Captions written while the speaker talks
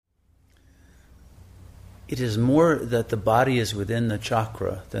it is more that the body is within the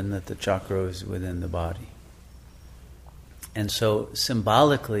chakra than that the chakra is within the body. And so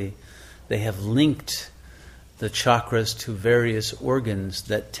symbolically, they have linked the chakras to various organs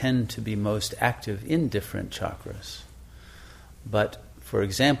that tend to be most active in different chakras. But, for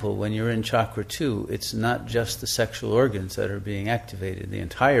example, when you're in chakra 2, it's not just the sexual organs that are being activated. The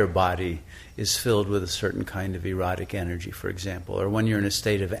entire body is filled with a certain kind of erotic energy, for example. Or when you're in a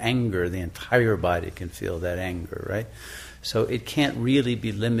state of anger, the entire body can feel that anger, right? So it can't really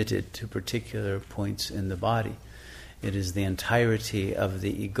be limited to particular points in the body. It is the entirety of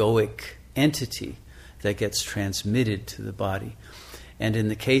the egoic entity that gets transmitted to the body. And in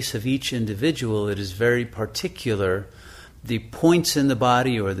the case of each individual, it is very particular. The points in the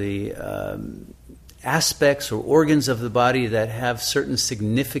body or the aspects or organs of the body that have certain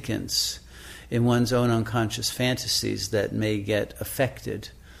significance in one's own unconscious fantasies that may get affected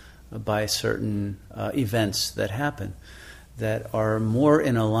by certain events that happen, that are more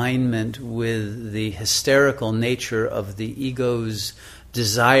in alignment with the hysterical nature of the ego's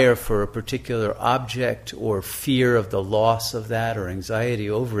desire for a particular object or fear of the loss of that or anxiety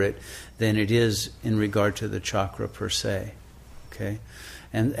over it than it is in regard to the chakra per se. Okay?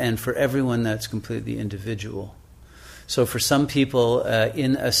 And for everyone, that's completely individual. So for some people,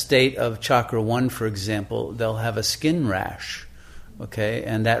 in a state of chakra 1, for example, they'll have a skin rash. Okay?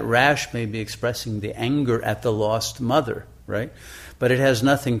 And that rash may be expressing the anger at the lost mother, right? But it has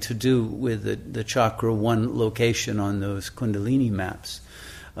nothing to do with the chakra 1 location on those Kundalini maps.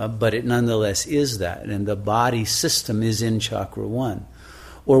 But it nonetheless is that. And the body system is in chakra 1.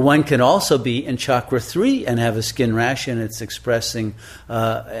 Or one can also be in chakra 3 and have a skin rash, and it's expressing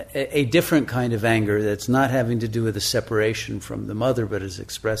a different kind of anger that's not having to do with the separation from the mother, but is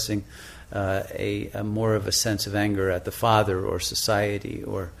expressing a more of a sense of anger at the father or society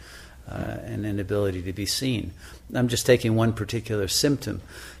or an inability to be seen. I'm just taking one particular symptom.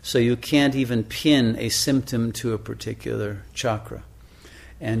 So you can't even pin a symptom to a particular chakra.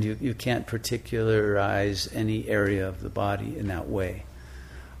 And you can't particularize any area of the body in that way.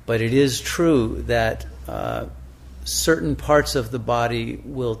 But it is true that certain parts of the body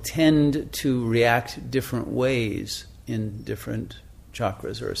will tend to react different ways in different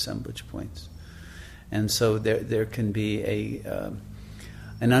chakras or assemblage points. And so there can be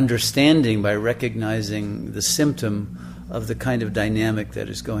an understanding by recognizing the symptom of the kind of dynamic that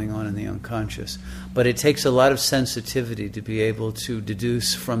is going on in the unconscious. But it takes a lot of sensitivity to be able to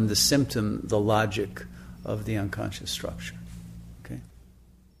deduce from the symptom the logic of the unconscious structure.